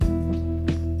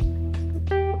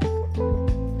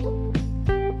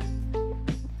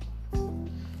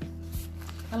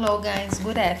Hello guys,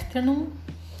 good afternoon,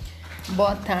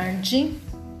 boa tarde.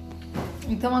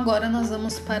 Então agora nós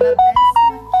vamos para a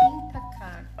 15ª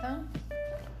carta,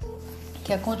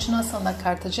 que é a continuação da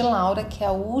carta de Laura, que é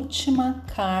a última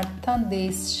carta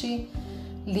deste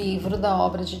livro da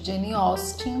obra de Jane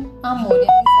Austen, Amor e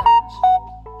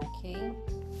Amizade, ok?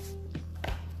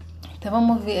 Então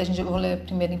vamos ver, eu vou ler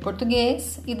primeiro em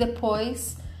português e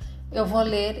depois eu vou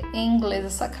ler em inglês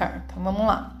essa carta. Vamos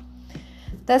lá.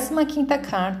 15ª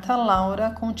carta,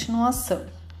 Laura, continuação.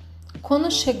 Quando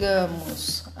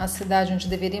chegamos à cidade onde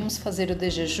deveríamos fazer o de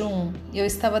jejum, eu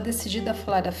estava decidida a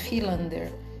falar a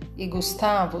Philander e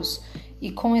Gustavus,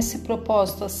 e com esse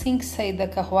propósito, assim que saí da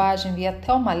carruagem, vi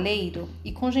até o maleiro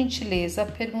e, com gentileza,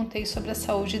 perguntei sobre a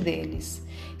saúde deles,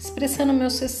 expressando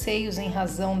meus receios em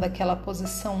razão daquela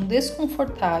posição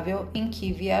desconfortável em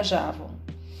que viajavam.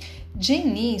 De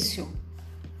início,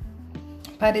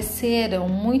 pareceram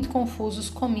muito confusos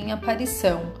com minha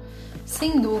aparição,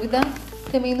 sem dúvida,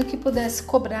 temendo que pudesse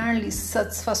cobrar-lhes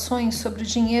satisfações sobre o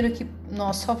dinheiro que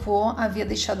nosso avô havia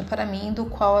deixado para mim, do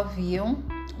qual haviam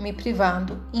me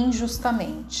privado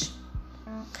injustamente.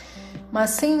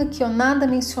 Mas, sendo que eu nada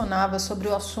mencionava sobre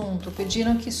o assunto,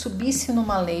 pediram que subisse no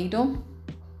maleiro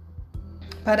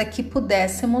para que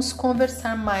pudéssemos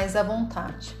conversar mais à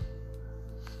vontade.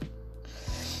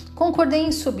 Concordei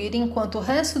em subir enquanto o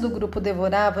resto do grupo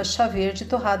devorava chá verde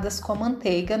torradas com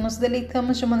manteiga. Nos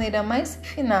deleitamos de maneira mais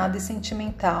refinada e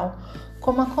sentimental com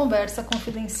uma conversa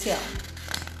confidencial.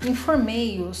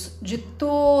 Informei-os de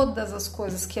todas as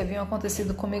coisas que haviam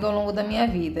acontecido comigo ao longo da minha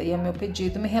vida e, a meu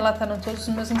pedido, me relataram todos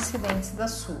os meus incidentes e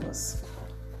das suas.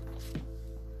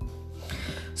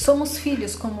 Somos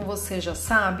filhos, como você já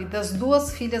sabe, das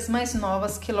duas filhas mais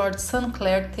novas que Lord St.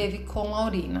 Clair teve com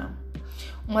Laurina,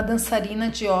 uma dançarina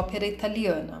de ópera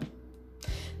italiana.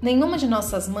 Nenhuma de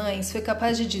nossas mães foi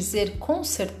capaz de dizer com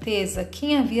certeza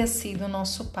quem havia sido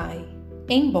nosso pai,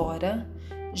 embora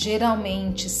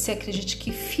geralmente se acredite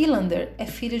que Philander é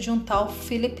filha de um tal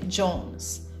Philip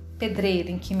Jones, pedreiro,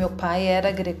 em que meu pai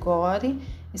era Gregory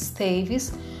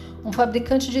Staves, um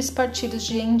fabricante de espartilhos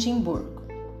de Edimburgo.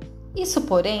 Isso,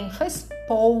 porém, faz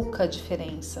pouca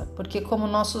diferença, porque como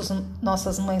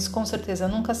nossas mães com certeza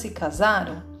nunca se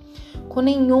casaram com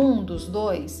nenhum dos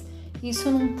dois, isso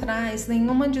não traz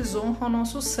nenhuma desonra ao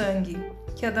nosso sangue,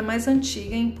 que é da mais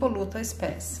antiga e impoluta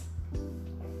espécie.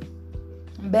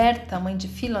 Berta, mãe de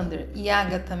Philander, e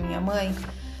Agatha, minha mãe,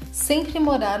 sempre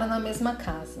moraram na mesma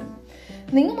casa.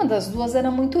 Nenhuma das duas era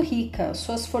muito rica.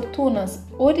 Suas fortunas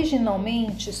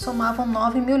originalmente somavam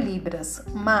 9.000 libras,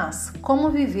 mas, como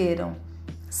viveram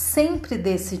sempre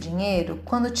desse dinheiro,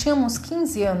 quando tínhamos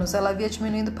 15 anos ela havia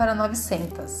diminuído para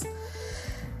 900.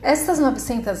 Estas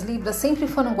 900 libras sempre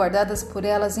foram guardadas por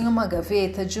elas em uma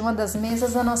gaveta de uma das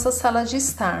mesas da nossa sala de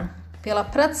estar, pela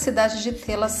praticidade de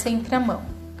tê-las sempre à mão.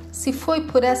 Se foi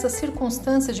por essa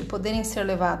circunstância de poderem ser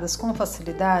levadas com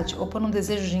facilidade, ou por um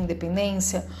desejo de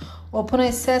independência, ou por um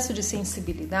excesso de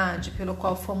sensibilidade, pelo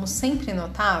qual fomos sempre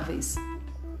notáveis,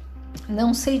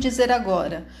 não sei dizer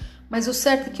agora, mas o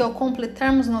certo é que ao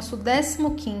completarmos nosso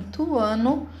 15º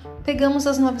ano, pegamos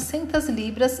as 900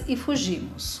 libras e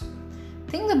fugimos.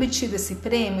 Tendo obtido esse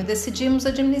prêmio, decidimos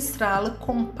administrá-lo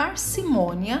com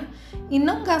parcimônia e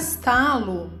não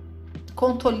gastá-lo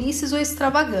com tolices ou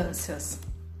extravagâncias.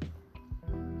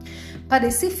 Para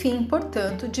esse fim,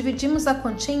 portanto, dividimos a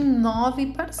quantia em 9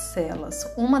 parcelas,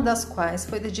 uma das quais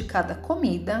foi dedicada à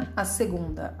comida, a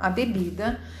segunda à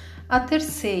bebida, a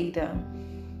terceira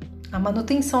à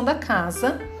manutenção da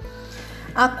casa,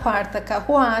 a quarta a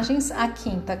carruagens, a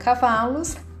quinta a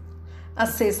cavalos, a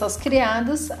sexta aos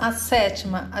criados, a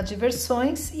sétima a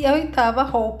diversões e a oitava a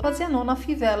roupas e a nona a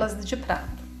fivelas de prata.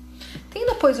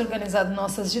 Tendo, pois, organizado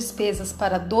nossas despesas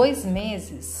para 2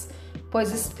 meses,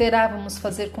 pois esperávamos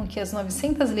fazer com que as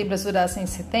 900 libras durassem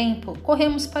esse tempo,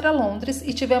 corremos para Londres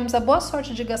e tivemos a boa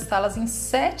sorte de gastá-las em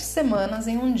 7 semanas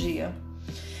em um dia.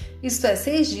 Isto é,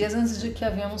 6 dias antes do que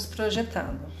havíamos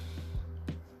projetado.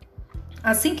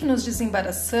 Assim que nos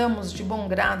desembaraçamos de bom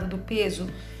grado do peso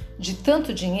de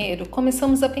tanto dinheiro,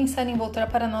 começamos a pensar em voltar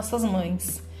para nossas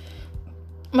mães.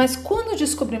 Mas quando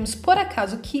descobrimos por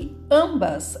acaso que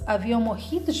ambas haviam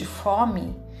morrido de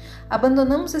fome,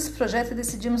 abandonamos esse projeto e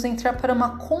decidimos entrar para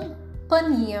uma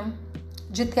companhia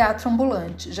de teatro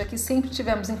ambulante, já que sempre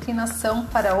tivemos inclinação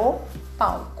para o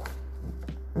palco.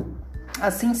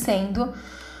 Assim sendo,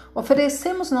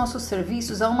 oferecemos nossos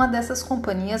serviços a uma dessas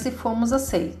companhias e fomos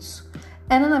aceitos.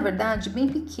 Era, na verdade, bem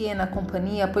pequena a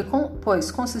companhia, pois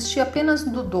consistia apenas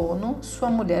do dono, sua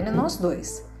mulher e nós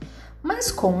dois.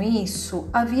 Mas com isso,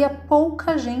 havia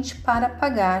pouca gente para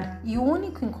pagar e o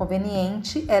único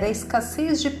inconveniente era a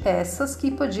escassez de peças que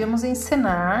podíamos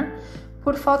encenar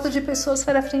por falta de pessoas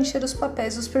para preencher os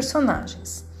papéis dos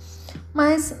personagens.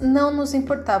 Mas não nos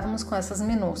importávamos com essas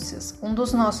minúcias. Um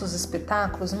dos nossos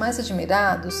espetáculos mais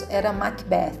admirados era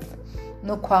Macbeth,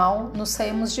 no qual nos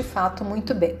saímos de fato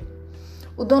muito bem.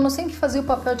 O dono sempre fazia o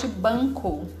papel de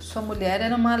Banquo, sua mulher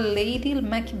era uma Lady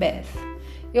Macbeth.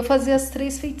 Eu fazia as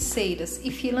 3 feiticeiras e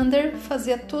Philander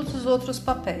fazia todos os outros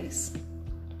papéis.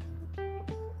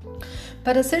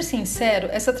 Para ser sincero,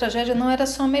 essa tragédia não era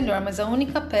só a melhor, mas a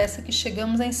única peça que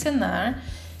chegamos a encenar,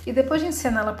 e depois de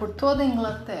encená-la por toda a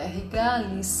Inglaterra e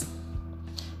Gales,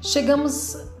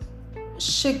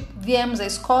 viemos à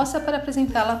Escócia para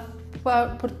apresentá-la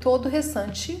por todo o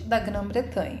restante da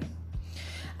Grã-Bretanha.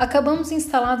 Acabamos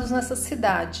instalados nessa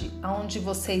cidade, onde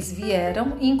vocês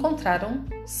vieram e encontraram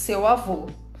seu avô.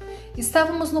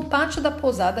 Estávamos no pátio da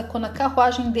pousada quando a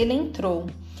carruagem dele entrou,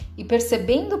 e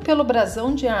percebendo pelo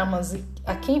brasão de armas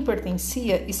a quem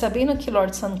pertencia e sabendo que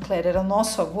Lord St. Clair era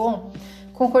nosso avô,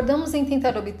 concordamos em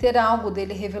tentar obter algo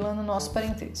dele revelando nosso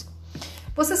parentesco.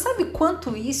 Você sabe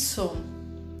quanto isso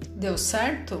deu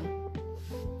certo?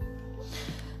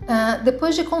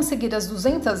 Depois de conseguir as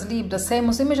 200 libras,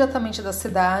 saímos imediatamente da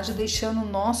cidade, deixando o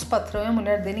nosso patrão e a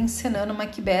mulher dele encenando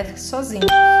Macbeth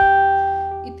sozinhos.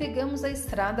 E pegamos a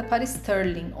estrada para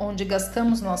Stirling, onde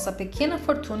gastamos nossa pequena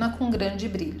fortuna com grande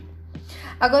brilho.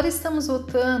 Agora estamos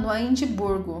voltando a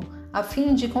Edimburgo, a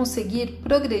fim de conseguir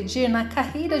progredir na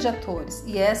carreira de atores.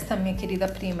 E esta, minha querida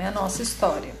prima, é a nossa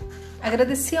história.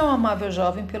 Agradeci ao amável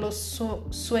jovem pela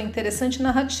sua interessante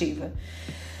narrativa.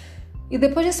 E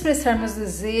depois de expressar meus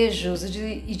desejos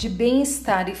e de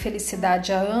bem-estar e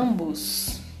felicidade a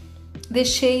ambos,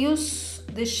 deixei-os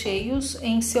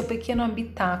em seu pequeno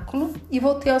habitáculo e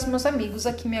voltei aos meus amigos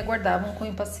a que me aguardavam com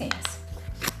impaciência.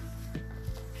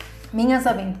 Minhas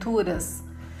aventuras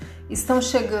estão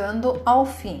chegando ao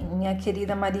fim, minha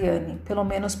querida Marianne, pelo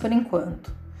menos por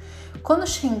enquanto. Quando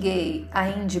cheguei a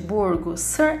Edimburgo,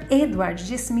 Sir Edward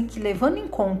disse-me que, levando em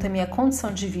conta minha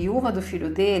condição de viúva do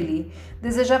filho dele,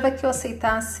 desejava que eu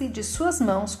aceitasse de suas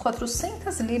mãos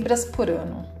 400 libras por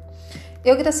ano.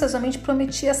 Eu graciosamente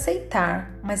prometi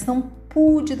aceitar, mas não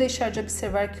pude deixar de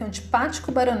observar que o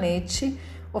antipático baronete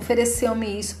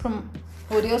ofereceu-me isso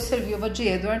por eu ser viúva de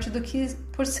Edward do que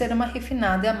por ser uma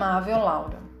refinada e amável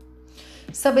Laura.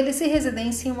 Estabeleci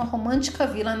residência em uma romântica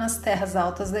vila nas terras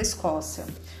altas da Escócia,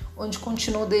 onde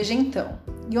continuo desde então,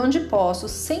 e onde posso,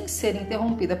 sem ser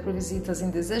interrompida por visitas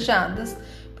indesejadas,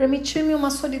 permitir-me uma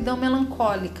solidão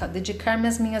melancólica, dedicar-me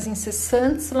às minhas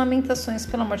incessantes lamentações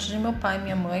pela morte de meu pai,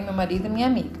 minha mãe, meu marido e minha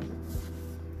amiga.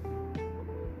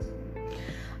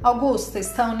 Augusta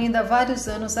está unida há vários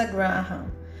anos a Graham.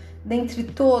 Dentre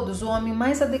todos, o homem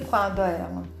mais adequado a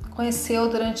ela. Conheceu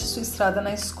durante sua estrada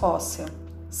na Escócia.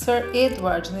 Sir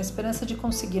Edward, na esperança de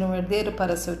conseguir um herdeiro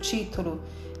para seu título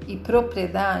e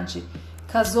propriedade,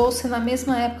 casou-se na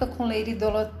mesma época com Lady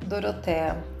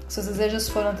Dorothea. Seus desejos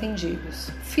foram atendidos.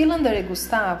 Philander e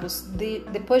Gustavus,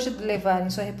 depois de levarem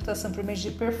sua reputação por meio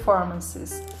de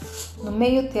performances no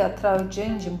meio teatral de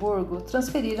Edimburgo,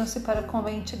 transferiram-se para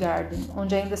Covent Garden,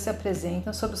 onde ainda se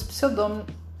apresentam sob os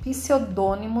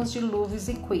pseudônimos de Luves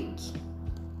e Quick.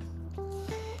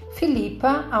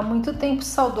 Philippa há muito tempo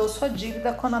saldou sua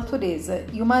dívida com a natureza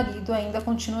e o marido ainda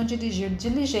continua a dirigir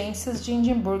diligências de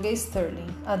Edimburgo a Stirling.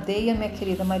 Adeia, minha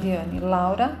querida Marianne.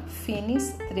 Laura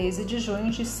Finis, 13 de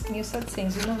junho de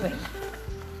 1790.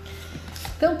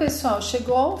 Então, pessoal,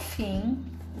 chegou ao fim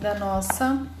da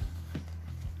nossa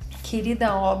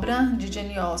querida obra de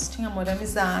Jane Austen, Amor e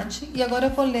Amizade, e agora eu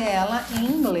vou ler ela em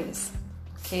inglês,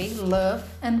 ok? Love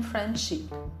and Friendship.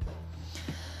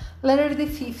 Letter the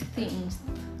 15th.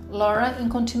 Laura in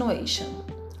continuation.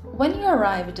 When you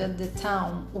arrived at the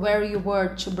town where you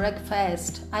were to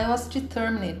breakfast, I was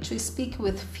determined to speak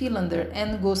with Philander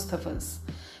and Gustavus,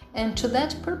 and to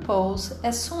that purpose,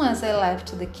 as soon as I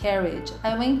left the carriage,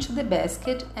 I went to the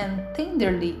basket and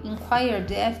tenderly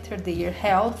inquired after their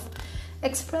health,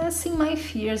 expressing my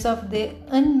fears of the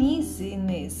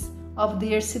uneasiness of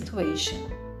their situation.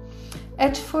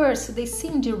 At first, they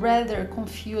seemed rather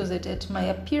confused at my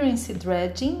appearance,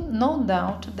 dreading, no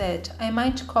doubt, that I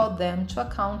might call them to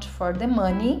account for the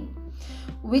money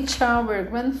which our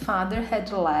grandfather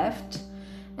had left,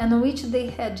 and which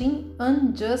they had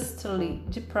unjustly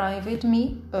deprived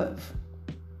me of.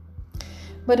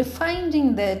 But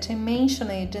finding that I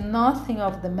mentioned nothing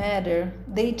of the matter,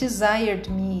 they desired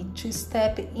me to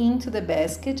step into the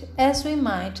basket, as we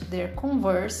might there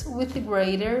converse with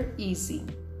greater ease.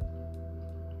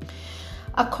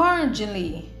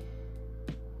 Accordingly,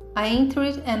 I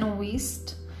entered and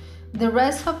whisked. The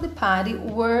rest of the party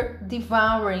were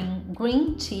devouring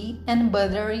green tea and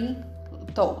buttery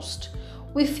toast.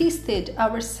 We feasted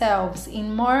ourselves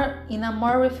in a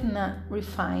more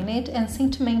refined and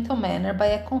sentimental manner by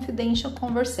a confidential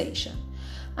conversation.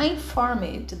 I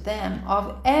informed them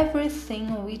of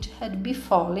everything which had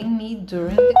befallen me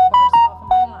during the course of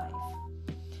my life,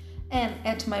 and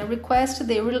at my request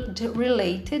they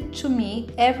related to me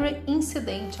every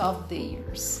incident of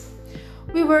theirs.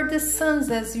 We were the sons,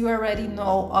 as you already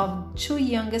know, of two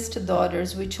youngest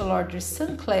daughters which Lord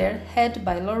Sinclair had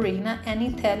by Lorena, an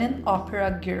Italian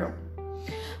opera girl.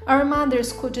 Our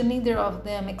mothers could neither of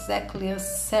them exactly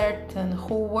ascertain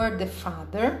who were the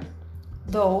father,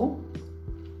 though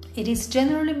it is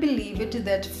generally believed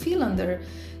that Philander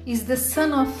is the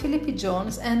son of Philip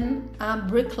Jones and a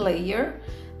bricklayer,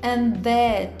 and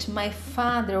that my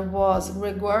father was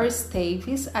Gregoire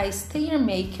Stavis, a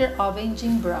stairmaker of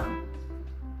Edinburgh.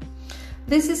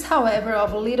 This is, however,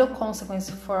 of little consequence,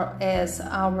 for as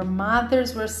our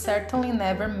mothers were certainly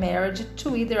never married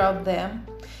to either of them,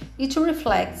 it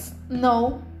reflects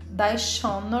no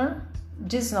dishonor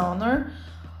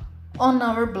on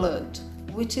our blood,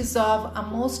 which is of a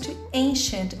most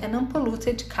ancient and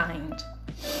unpolluted kind.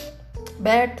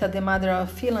 Bertha, the mother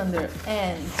of Philander,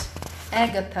 and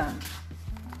Agatha,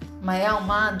 my own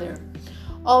mother,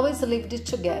 always lived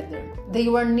together. They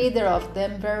were neither of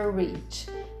them very rich.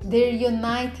 Their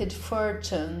united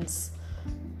fortunes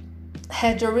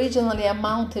had originally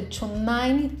amounted to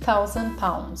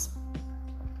 £90,000,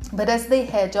 but as they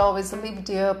had always lived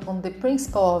upon the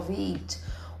principle of it,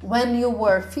 when you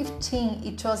were 15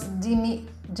 it was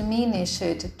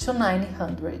diminished to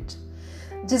 900.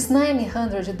 This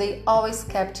 900 they always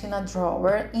kept in a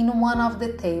drawer in one of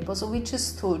the tables which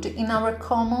stood in our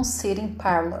common sitting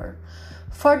parlor,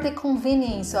 for the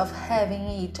convenience of having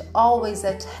it always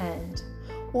at hand.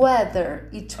 Whether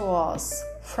it was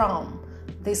from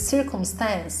the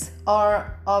circumstance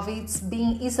or of its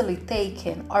being easily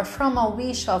taken, or from a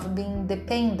wish of being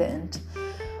independent,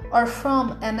 or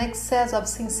from an excess of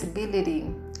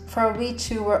sensibility for which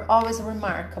you were always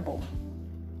remarkable,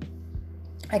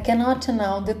 I cannot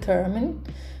now determine,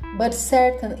 but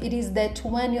certain it is that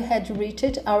when you had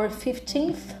reached our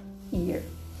 15th year,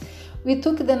 we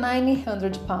took the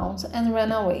 £900 and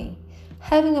ran away.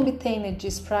 Having obtained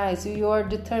this prize, you are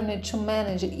determined to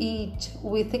manage it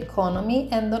with economy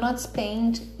and do not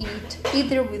spend it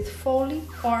either with folly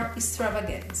or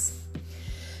extravagance.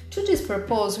 To this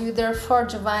purpose, we therefore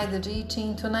divided it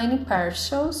into 9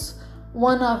 parcels,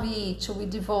 one of each we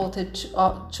devoted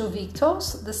to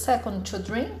victuals, the second to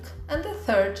drink, and the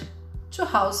third to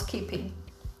housekeeping,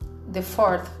 the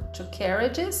fourth to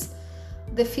carriages,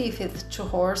 the 5th to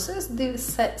horses, the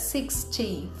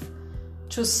 16th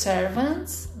to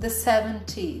servants, the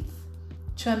 17th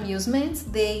to amusements,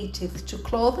 the 18th to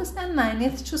clothes, and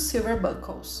 9th to silver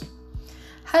buckles.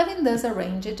 Having thus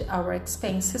arranged our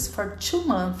expenses for 2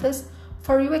 months,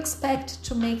 for you expect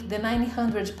to make the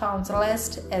 £900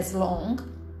 last as long,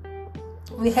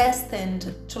 we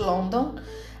hastened to London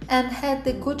and had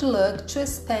the good luck to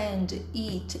spend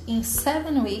it in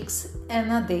 7 weeks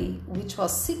and a day, which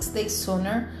was 6 days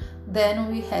sooner than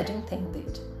we had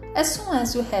intended. As soon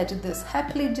as we had thus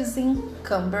happily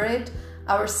disencumbered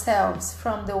ourselves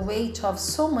from the weight of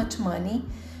so much money,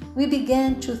 we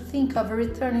began to think of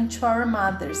returning to our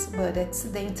mothers, but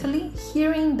accidentally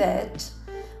hearing that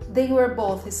they were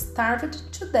both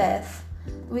starved to death,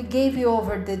 we gave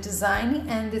over the design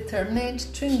and determined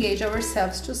to engage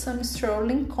ourselves to some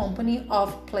strolling company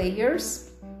of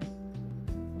players,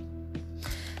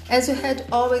 as we had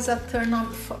always a turn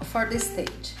up for the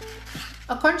stage.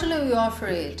 Accordingly, we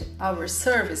offered our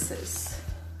services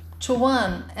to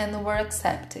one and were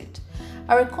accepted.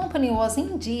 Our company was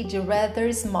indeed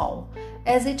rather small,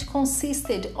 as it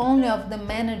consisted only of the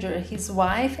manager, his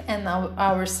wife, and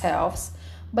ourselves,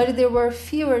 but there were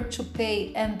fewer to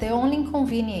pay, and the only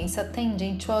inconvenience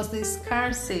attendant was the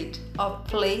scarcity of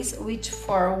place which,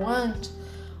 for want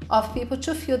of people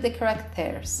to fill the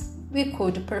characters, we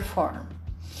could perform.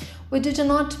 We did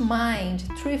not mind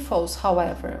trifles,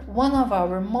 however. One of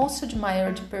our most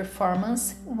admired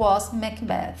performances was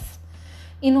Macbeth,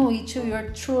 in which we were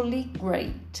truly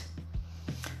great.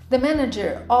 The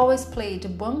manager always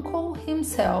played Banquo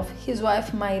himself, his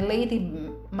wife my lady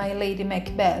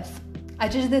Macbeth. I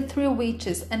did the 3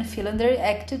 witches, and Philander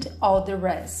acted all the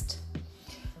rest.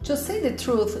 To say the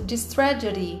truth, this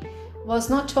tragedy was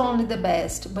not only the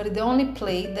best, but the only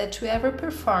play that we ever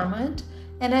performed,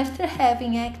 and after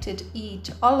having acted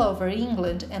it all over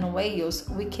England and Wales,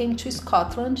 we came to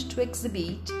Scotland to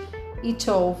exhibit it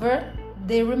over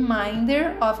the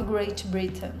remainder of Great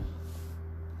Britain.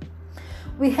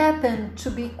 We happened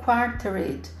to be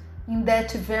quartered in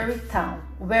that very town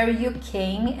where you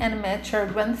came and met your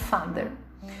grandfather.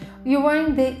 We were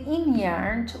in the inn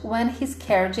yard when his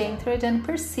carriage entered, and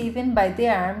perceiving by the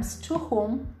arms to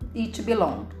whom each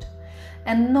belonged,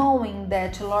 and knowing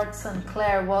that Lord St.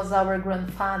 Clair was our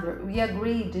grandfather, we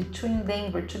agreed to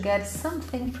endeavour to get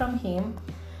something from him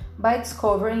by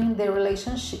discovering the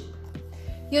relationship.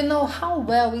 You know how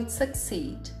well it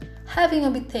succeeded. Having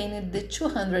obtained the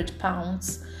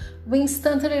 £200, we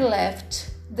instantly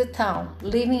left the town,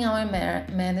 leaving our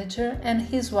manager and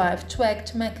his wife to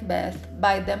act Macbeth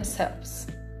by themselves,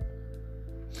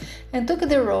 and took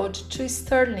the road to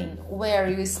Stirling, where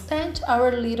we spent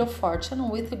our little fortune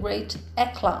with great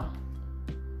eclat.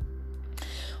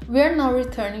 We are now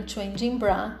returning to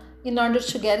Edinburgh in order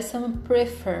to get some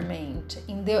preferment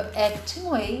in the acting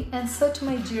way, and such,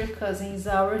 my dear cousin, is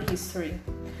our history.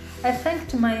 I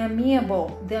thanked the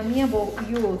amiable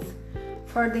youth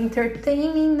for the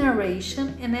entertaining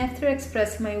narration, and after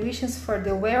expressing my wishes for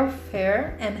the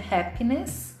welfare and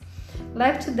happiness,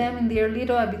 left them in their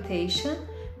little habitation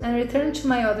and returned to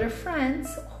my other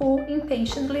friends who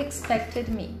impatiently expected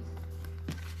me.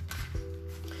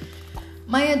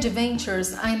 My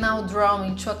adventures are now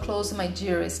drawing to a close, my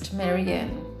dearest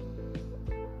Marianne,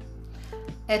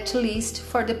 at least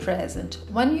for the present.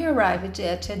 When we arrived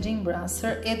at Edinburgh,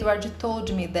 Sir Edward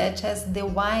told me that as the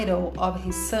widow of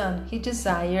his son, he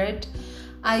desired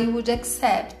I would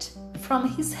accept from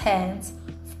his hands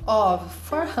of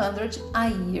 400 a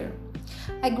year.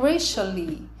 I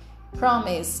graciously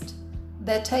promised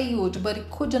that I would,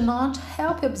 but could not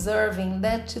help observing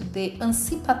that the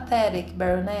unsympathetic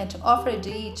baronet offered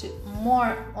it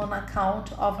more on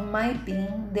account of my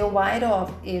being the widow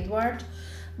of Edward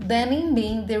than in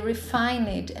being the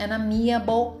refined and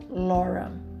amiable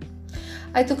Laura.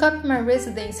 I took up my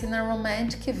residence in a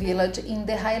romantic village in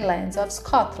the Highlands of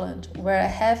Scotland, where I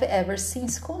have ever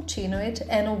since continued,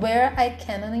 and where I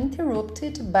can,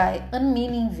 uninterrupted by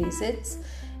unmeaning visits,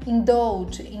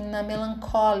 indulge in a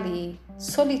melancholy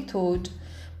solitude,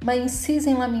 my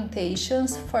unceasing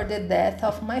lamentations for the death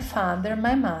of my father,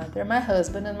 my mother, my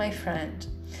husband, and my friend.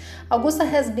 Augusta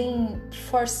has been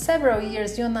for several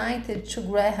years united to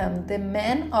Graham, the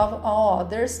man of all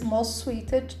others most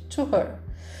suited to her.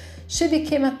 She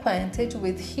became acquainted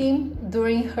with him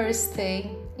during her stay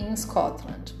in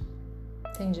Scotland.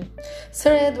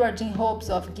 Sir Edward, in hopes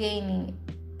of gaining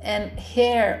an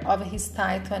heir of his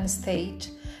title and estate,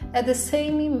 at the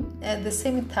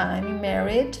same time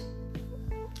married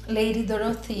Lady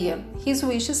Dorothea. His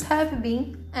wishes have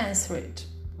been answered.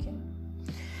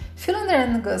 Philander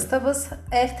and Gustavus,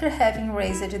 after having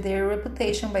raised their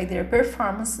reputation by their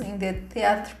performance in the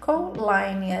theatrical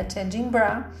line at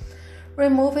Edinburgh,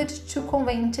 removed to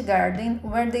Covent Garden,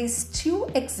 where they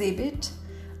still exhibit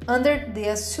under the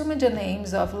assumed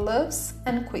names of Loves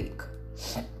and Quick.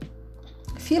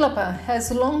 Philippa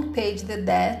has long paid the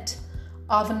debt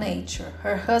of nature.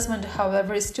 Her husband,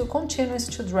 however, still continues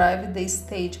to drive the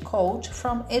stagecoach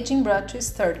from Edinburgh to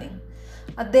Stirling.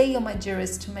 Adeo, my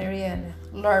dearest Marianne.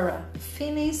 Laura,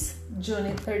 Finis,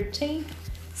 June 13,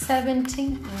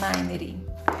 1790.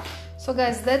 So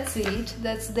guys, that's it.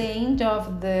 That's the end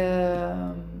of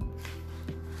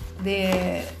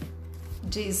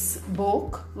this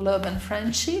book, Love and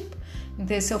Friendship.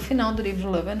 Então esse é o final do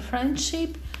livro Love and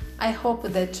Friendship. I hope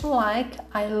that you like.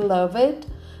 I love it.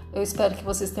 Eu espero que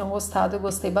vocês tenham gostado. Eu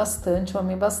gostei bastante, eu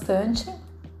amei bastante.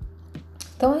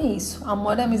 Então é isso.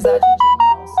 Amor, amizade e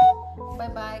Jane Austen. Bye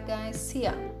bye, guys. See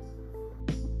ya.